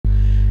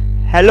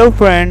Hello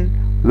friend,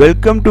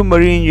 welcome to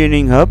Marine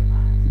Engineering Hub.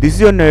 This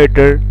is your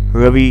narrator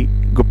Ravi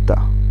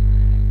Gupta.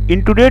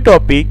 In today's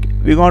topic,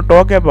 we're going to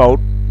talk about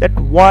that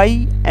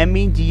why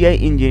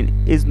MEGI engine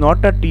is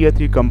not a Tier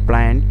 3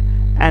 compliant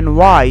and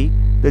why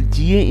the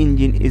GA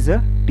engine is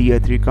a Tier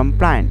 3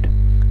 compliant.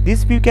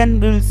 This we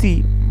will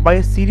see by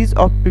a series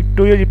of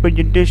pictorial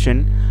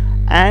representation,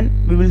 and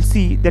we will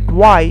see that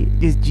why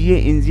this GA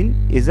engine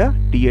is a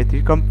Tier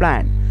 3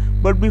 compliant.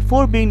 But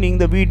before beginning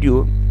the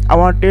video, I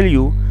want to tell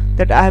you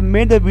that I have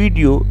made a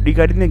video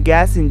regarding the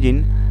gas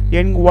engine,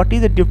 and what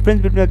is the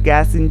difference between a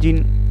gas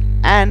engine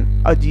and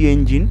a GA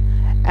engine,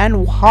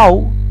 and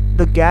how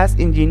the gas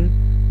engine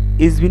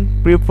is being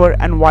preferred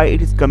and why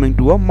it is coming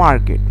to a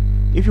market.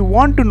 If you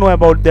want to know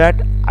about that,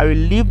 I will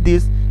leave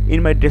this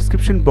in my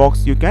description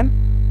box. You can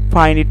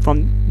find it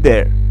from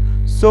there.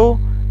 So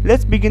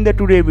let's begin the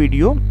today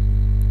video.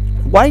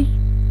 Why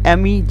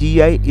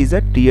MEGI is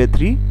a Tier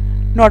 3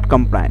 not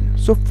compliant.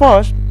 So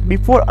first,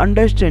 before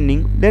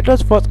understanding, let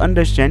us first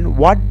understand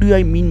what do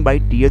I mean by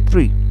Tier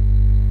 3.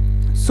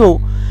 So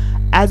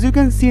as you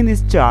can see in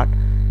this chart,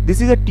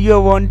 this is a Tier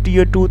 1,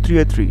 Tier 2,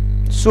 Tier 3.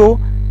 So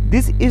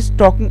this is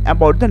talking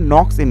about the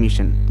NOx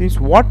emission. This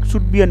what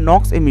should be a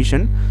NOx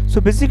emission. So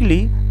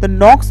basically the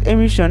NOx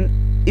emission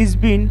is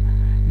being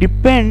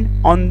depend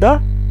on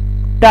the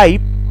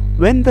type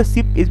when the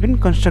ship is being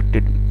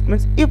constructed.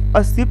 Means if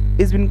a ship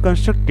is being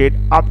constructed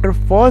after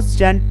 1st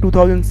Jan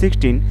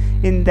 2016,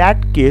 in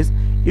that case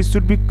it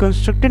should be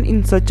constructed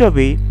in such a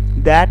way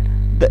that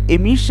the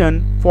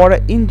emission for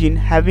an engine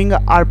having a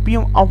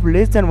RPM of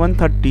less than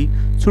 130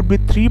 should be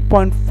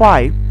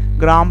 3.5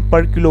 gram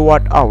per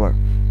kilowatt hour.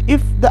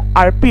 If the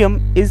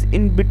RPM is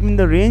in between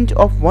the range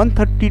of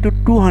 130 to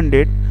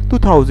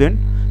 2000,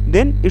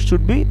 then it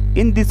should be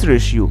in this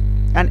ratio,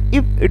 and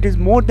if it is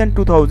more than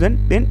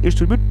 2000, then it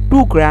should be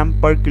 2 gram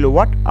per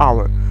kilowatt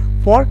hour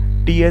for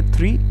Tier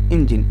 3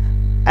 engine,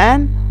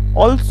 and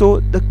also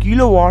the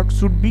kilowatt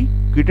should be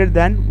greater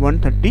than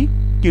 130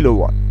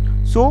 kilowatt.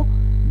 So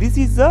this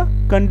is the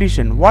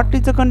condition. What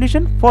is the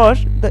condition?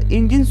 First, the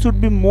engine should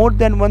be more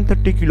than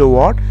 130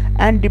 kilowatt,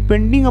 and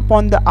depending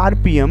upon the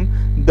RPM,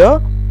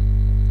 the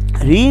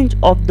range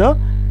of the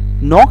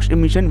NOx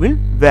emission will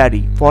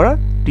vary for a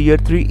Tier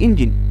 3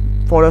 engine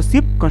for a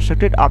ship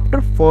constructed after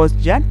 1st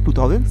Jan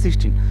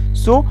 2016.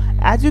 So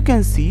as you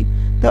can see,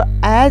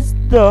 as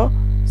the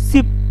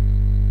ship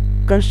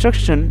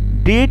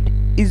construction date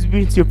is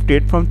being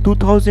shifted from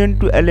 2000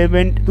 to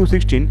 11 to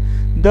 16,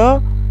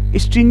 the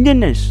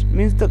stringentness,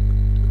 means the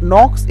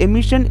NOx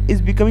emission is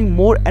becoming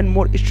more and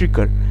more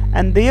stricter,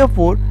 and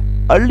therefore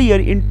earlier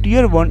in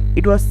Tier 1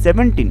 it was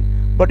 17,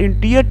 but in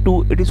Tier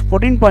 2 it is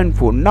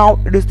 14.4, now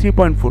it is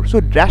 3.4.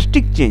 so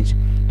drastic change.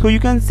 So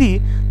you can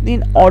see,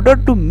 in order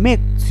to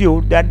make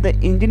sure that the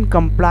engine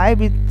comply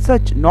with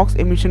such NOx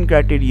emission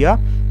criteria,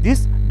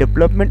 this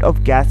development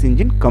of gas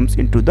engine comes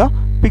into the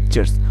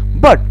pictures.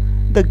 But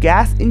the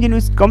gas engine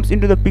which comes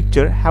into the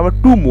picture have a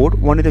two mode.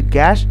 One is the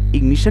gas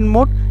ignition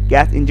mode,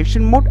 gas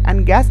injection mode,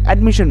 and gas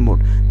admission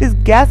mode. This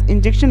gas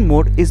injection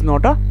mode is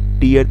not a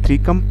Tier 3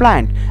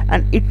 compliant,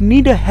 and it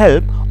need a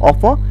help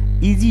of a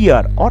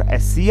EGR or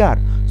SCR.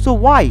 So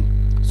why?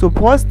 So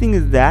first thing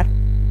is that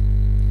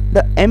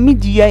the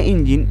MEGI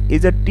engine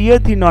is a Tier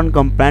 3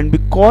 non-compliant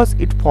because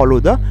it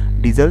follows the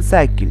diesel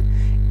cycle.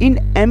 In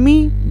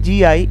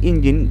MEGI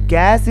engine,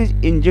 gas is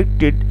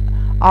injected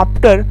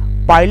after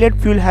pilot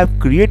fuel have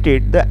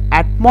created the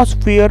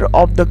atmosphere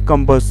of the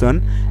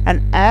combustion,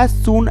 and as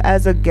soon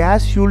as a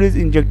gas fuel is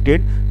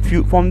injected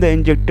from the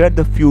injector,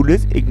 the fuel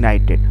is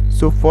ignited.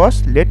 So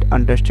first let's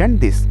understand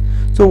this.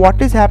 So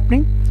what is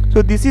happening?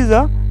 So this is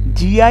a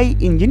GI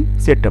engine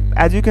setup.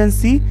 As you can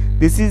see,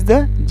 this is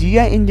the GI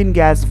engine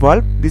gas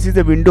valve, this is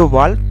the window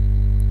valve,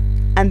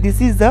 and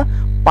this is the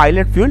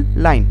pilot fuel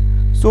line.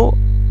 So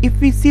if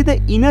we see the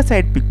inner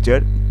side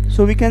picture,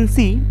 so we can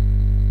see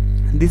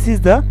this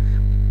is the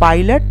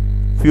pilot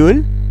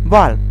fuel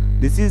valve,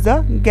 this is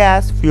the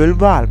gas fuel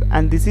valve,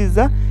 and this is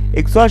the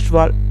exhaust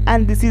valve,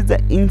 and this is the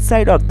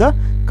inside of the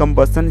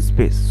combustion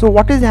space. So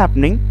what is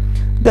happening?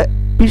 The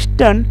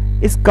piston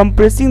is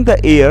compressing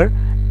the air,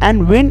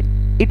 and when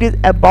it is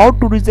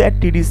about to reach at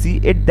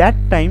TDC, at that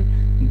time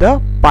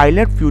the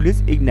pilot fuel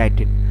is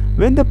ignited.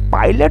 When the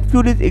pilot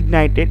fuel is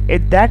ignited,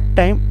 at that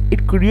time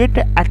it creates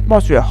an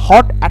atmosphere,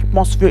 hot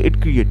atmosphere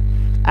it creates,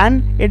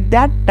 and at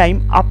that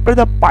time after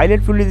the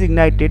pilot fuel is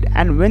ignited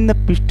and when the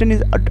piston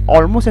is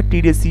almost at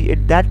TDC,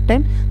 at that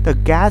time the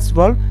gas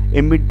valve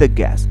emit the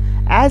gas.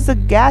 As the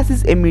gas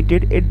is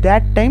emitted, at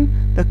that time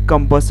the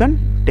combustion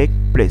take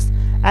place,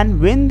 and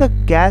when the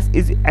gas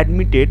is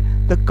emitted,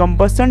 the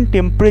combustion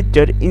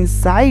temperature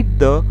inside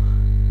the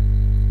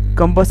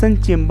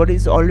combustion chamber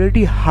is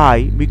already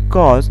high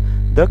because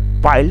the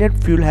pilot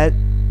fuel has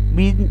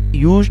been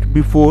used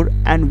before,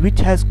 and which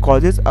has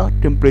causes a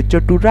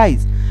temperature to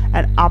rise,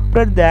 and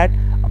after that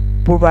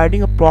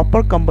providing a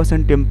proper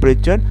combustion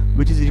temperature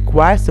which is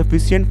required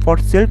sufficient for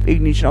self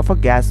ignition of a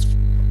gas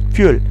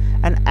fuel.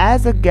 And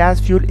as a gas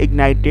fuel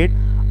ignited,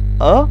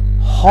 a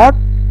hot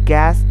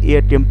gas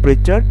air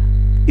temperature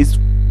is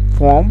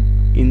formed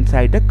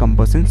inside the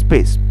combustion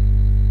space.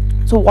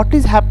 So what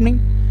is happening?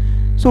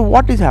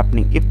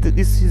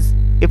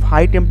 If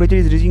high temperature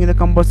is reaching in the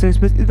combustion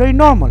space, is very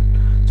normal.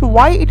 So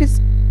why it is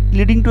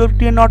leading to a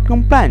tier not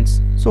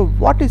compliance? So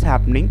what is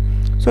happening?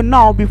 So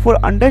now, before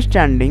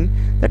understanding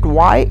that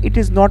why it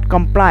is not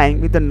complying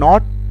with the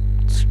NOx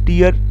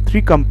tier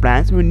 3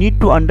 compliance, we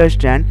need to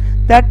understand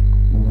that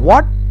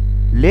what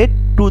led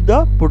to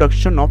the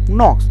production of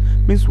NOx.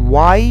 Means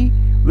why,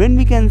 when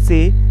we can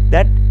say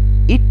that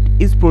it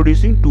is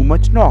producing too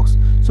much NOx.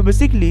 So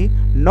basically,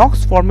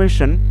 NOx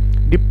formation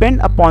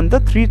depend upon the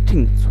three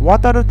things.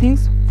 What are the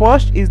things?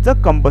 First is the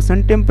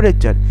combustion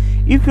temperature.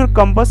 If your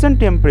combustion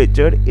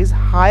temperature is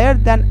higher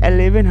than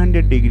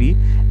 1100 degree,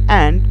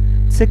 and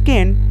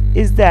second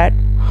is that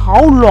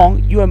how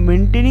long you are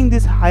maintaining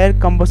this higher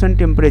combustion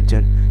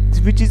temperature,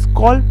 which is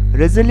called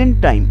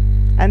resilient time,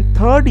 and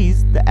third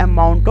is the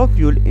amount of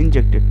fuel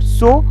injected.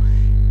 So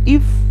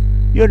if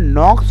your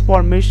NOx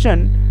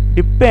formation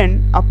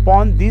depend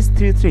upon these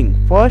three things,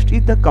 first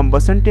is the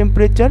combustion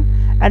temperature,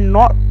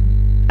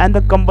 and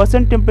the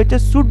combustion temperature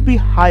should be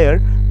higher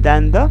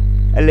than the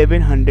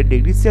 1100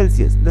 degrees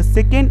Celsius. The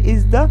second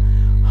is the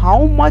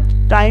how much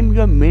time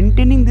you are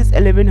maintaining this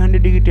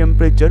 1100 degree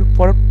temperature,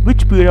 for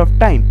which period of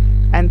time,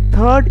 and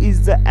third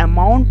is the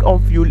amount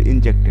of fuel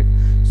injected.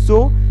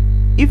 So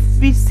if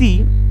we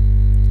see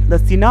the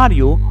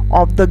scenario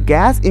of the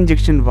gas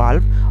injection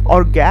valve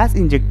or gas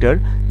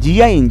injector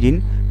GI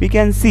engine, we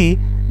can see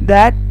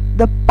that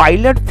the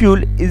pilot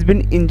fuel is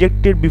been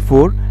injected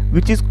before,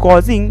 which is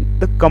causing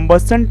the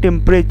combustion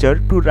temperature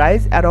to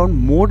rise around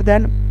more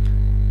than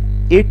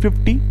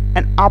 850,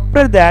 and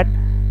after that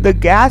the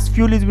gas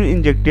fuel is being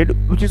injected,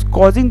 which is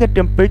causing the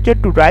temperature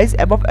to rise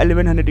above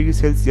 1100 degrees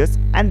Celsius,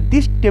 and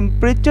this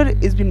temperature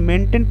is being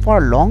maintained for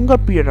a longer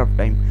period of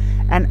time.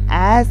 And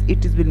as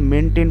it is been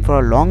maintained for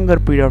a longer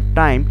period of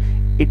time,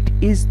 it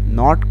is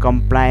not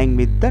complying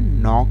with the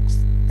NOx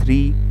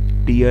 3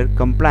 tier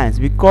compliance,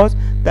 because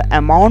the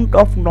amount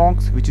of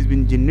NOx which is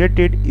being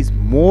generated is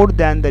more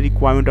than the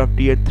requirement of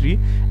tier 3,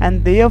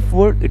 and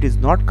therefore it is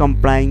not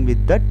complying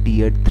with the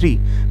tier 3.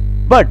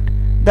 But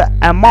the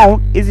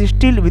amount is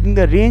still within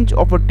the range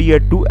of a tier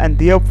 2, and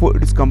therefore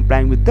it is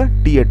complying with the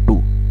tier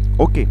 2.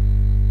 Okay,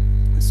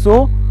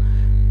 so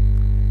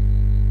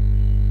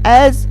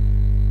as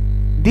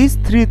these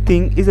three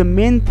things is a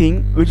main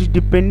thing which is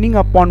depending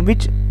upon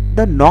which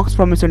the NOx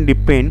formation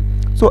depend.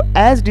 So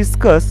as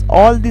discussed,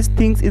 all these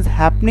things is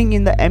happening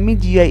in the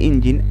MEGI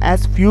engine.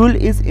 As fuel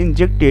is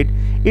injected,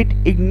 it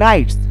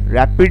ignites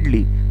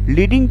rapidly,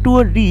 leading to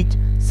a reach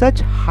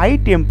such high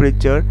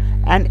temperature,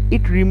 and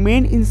it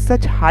remain in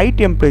such high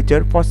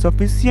temperature for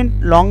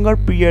sufficient longer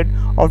period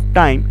of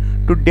time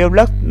to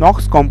develop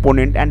NOx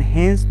component, and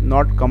hence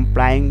not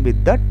complying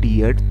with the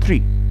tier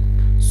 3.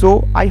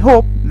 So I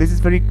hope this is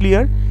very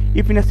clear.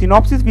 If in a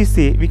synopsis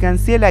we can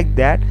say like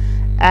that,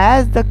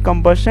 as the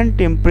combustion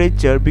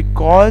temperature,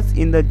 because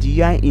in the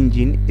GI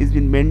engine is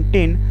been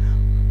maintained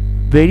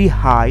very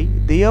high,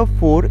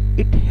 therefore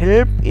it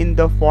help in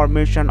the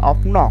formation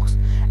of NOx,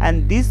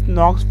 and this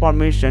NOx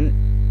formation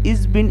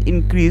is been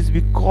increased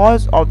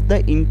because of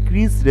the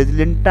increased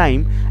resilient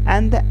time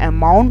and the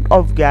amount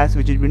of gas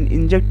which has been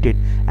injected,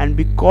 and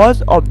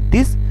because of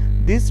this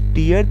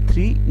tier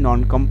 3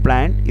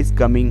 non-compliant is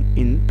coming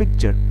in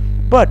picture.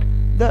 But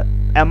the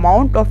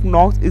amount of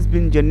NOx is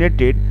being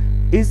generated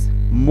is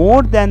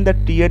more than the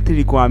tier 3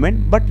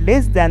 requirement but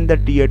less than the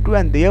tier 2,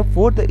 and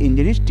therefore the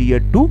engine is tier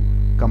 2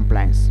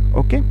 compliance.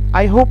 Okay,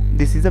 I hope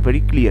this is a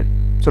very clear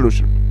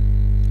solution.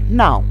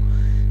 Now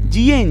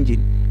GA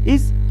engine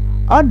is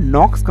a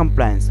NOx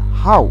compliance.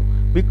 How?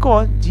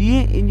 Because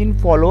GA engine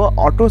follow a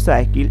auto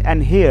cycle,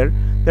 and here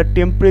the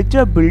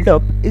temperature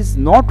buildup is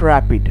not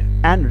rapid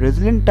and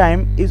resilient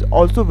time is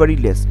also very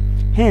less,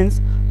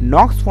 hence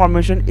NOx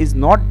formation is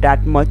not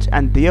that much,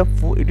 and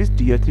therefore it is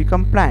tier 3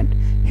 compliant.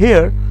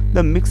 Here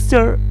the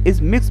mixture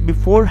is mixed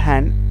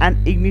beforehand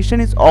and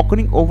ignition is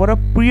occurring over a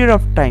period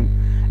of time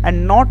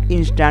and not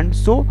instant,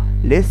 so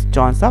less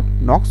chance of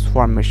NOx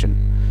formation.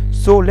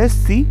 So let's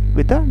see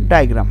with a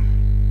diagram.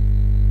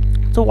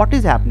 So what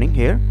is happening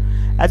here?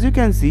 As you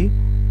can see,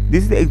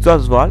 this is the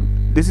exhaust valve,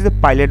 this is the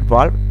pilot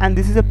valve, and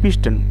this is a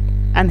piston,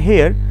 and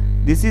here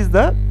this is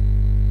the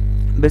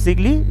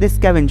basically the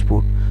scavenge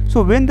port.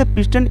 So when the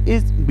piston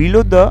is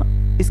below the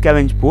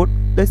scavenge port,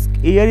 the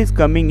air is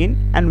coming in,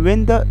 and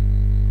when the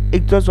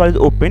exhaust valve is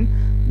open,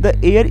 the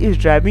air is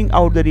driving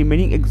out the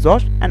remaining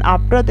exhaust, and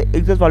after the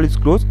exhaust valve is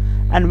closed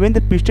and when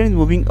the piston is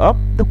moving up,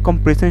 the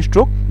compression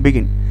stroke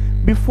begin.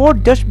 Before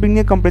just beginning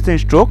a compression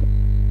stroke,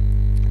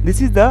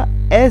 this is the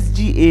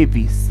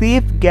SGAV,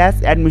 safe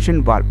gas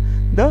admission valve.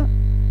 The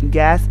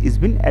gas is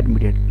been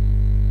admitted.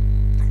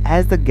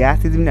 As the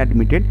gas is been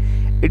admitted,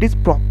 it is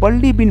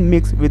properly been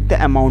mixed with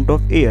the amount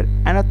of air,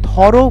 and a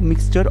thorough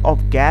mixture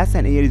of gas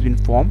and air is been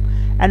formed,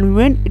 and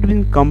when it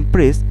been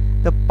compressed,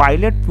 the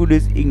pilot fuel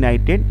is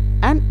ignited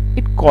and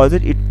it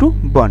causes it to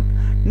burn.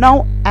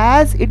 Now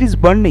as it is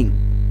burning,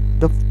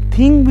 the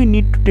thing we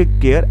need to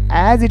take care,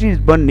 as it is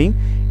burning,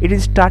 it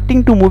is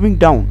starting to moving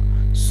down,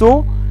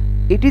 so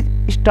it is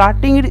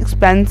starting its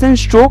expansion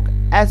stroke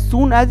as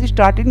soon as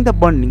starting the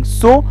burning.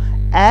 So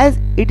as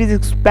it is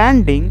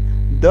expanding,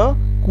 the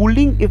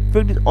cooling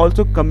effect is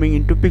also coming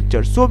into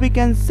picture. So we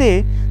can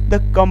say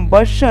the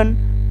combustion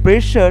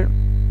pressure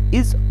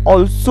is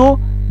also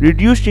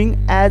reducing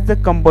as the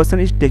combustion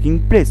is taking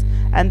place,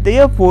 and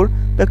therefore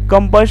the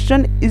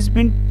combustion is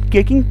been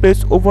taking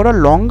place over a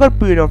longer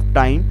period of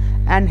time,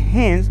 and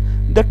hence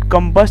the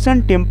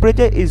combustion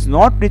temperature is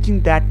not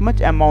reaching that much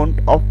amount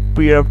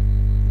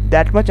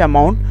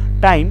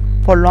time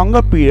for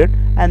longer period,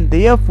 and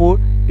therefore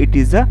it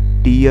is a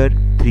tier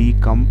 3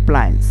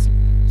 compliance.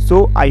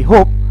 So I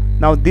hope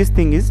now this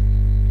thing is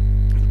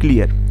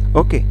clear.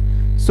 Okay,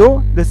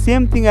 so the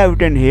same thing I have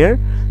written here,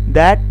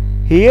 that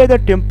here the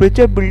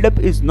temperature buildup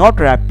is not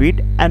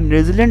rapid and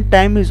resilient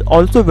time is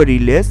also very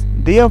less,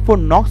 therefore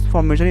NOx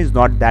formation is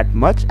not that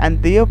much,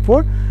 and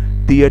therefore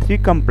tier 3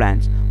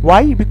 compliance.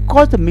 Why?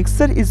 Because the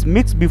mixer is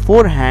mixed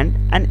beforehand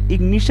and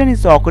ignition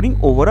is occurring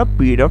over a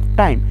period of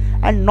time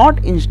and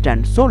not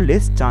instant, so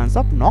less chance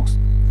of NOx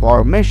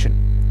formation.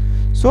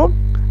 So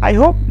I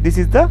hope this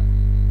is the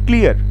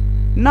clear.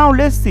 Now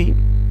let's see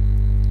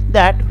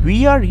that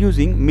we are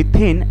using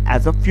methane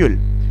as a fuel.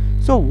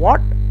 So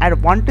what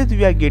advantage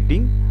we are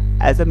getting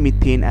as a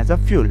methane as a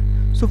fuel?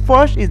 So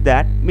first is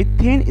that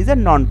methane is a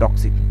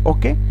non-toxic,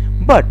 okay,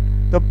 but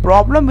the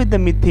problem with the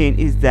methane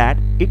is that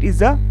it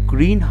is a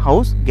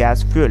greenhouse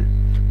gas fuel.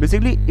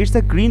 Basically it's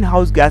a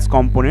greenhouse gas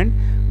component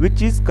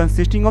which is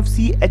consisting of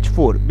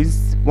CH4, which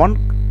is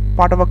 1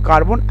 part of a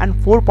carbon and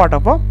 4 part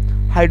of a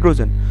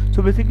hydrogen.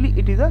 So basically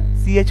it is a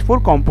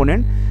CH4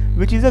 component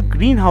which is a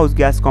greenhouse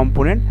gas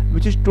component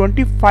which is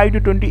 25 to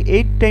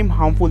 28 times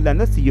harmful than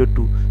the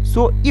CO2.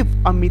 So if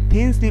a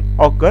methane slip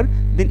occur,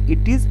 then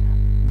it is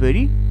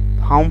very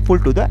harmful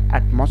to the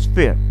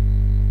atmosphere.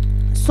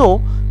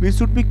 So we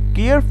should be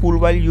careful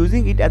while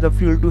using it as a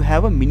fuel to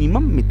have a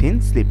minimum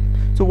methane slip.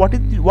 So what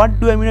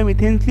do I mean a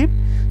methane slip?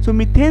 So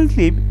methane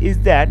slip is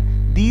that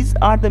these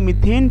are the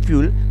methane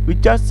fuel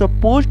which are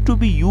supposed to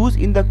be used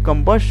in the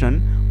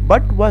combustion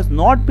but was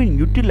not being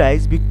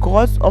utilized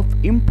because of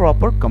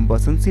improper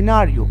combustion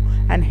scenario,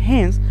 and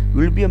hence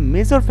will be a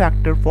major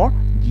factor for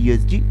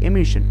GHG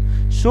emission.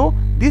 So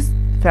this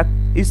fact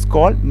is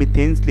called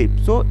methane slip.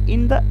 So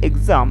in the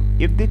exam,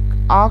 if they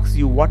ask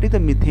you what is the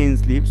methane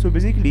slip, so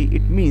basically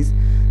it means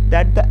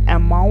that the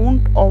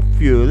amount of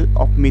fuel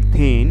of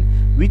methane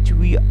which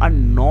we are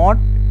not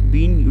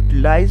being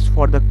utilized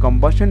for the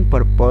combustion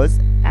purpose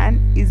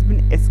and is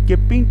been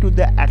escaping to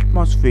the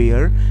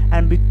atmosphere,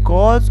 and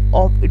because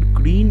of its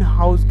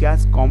greenhouse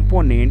gas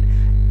component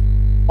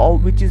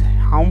which is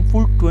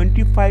harmful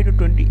 25 to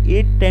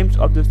 28 times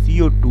of the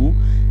CO2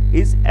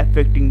 is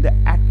affecting the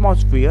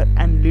atmosphere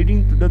and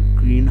leading to the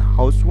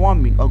greenhouse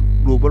warming or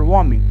global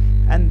warming,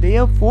 and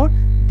therefore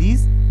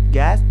these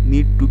gas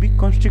need to be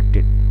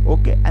constricted.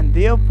 Okay, and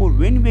therefore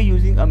when we are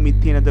using a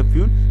methane as a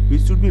fuel, we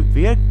should be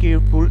very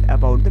careful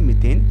about the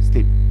methane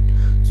slip.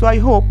 So I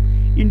hope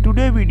in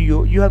today's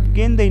video you have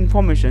gained the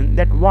information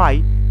that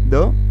why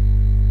the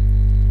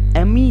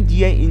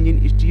MEGI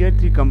engine is tier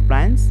 3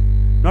 compliance,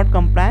 not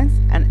compliance,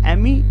 and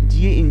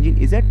MEGI engine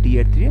is a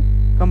tier 3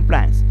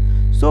 compliance.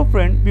 So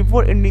friend,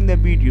 before ending the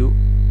video,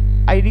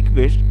 I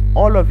request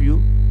all of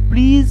you,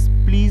 please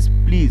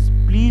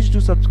do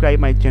subscribe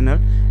my channel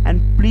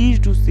and please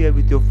do share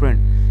with your friend.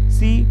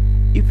 See,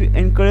 if you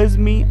encourage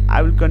me,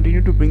 I will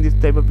continue to bring this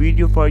type of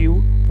video for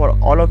you, for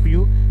all of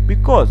you,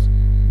 because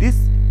this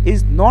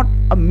is not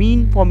a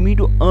mean for me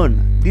to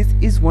earn. This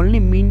is only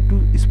mean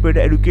to spread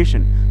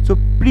education. So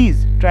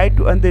please try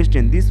to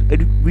understand, these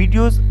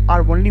videos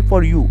are only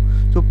for you.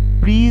 So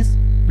please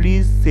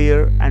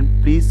share and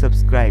please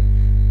subscribe.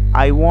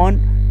 I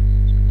want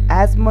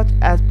as much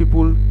as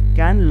people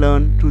can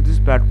learn through this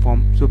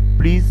platform. So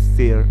please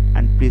share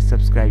and please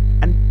subscribe,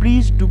 and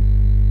please do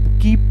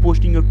keep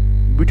posting your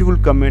beautiful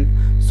comment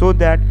so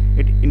that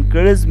it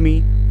encourages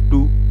me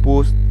to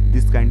post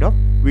this kind of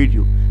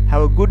video.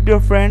 Have a good day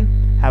friend,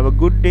 have a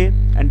good day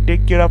and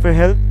take care of your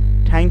health.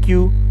 Thank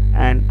you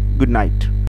and good night.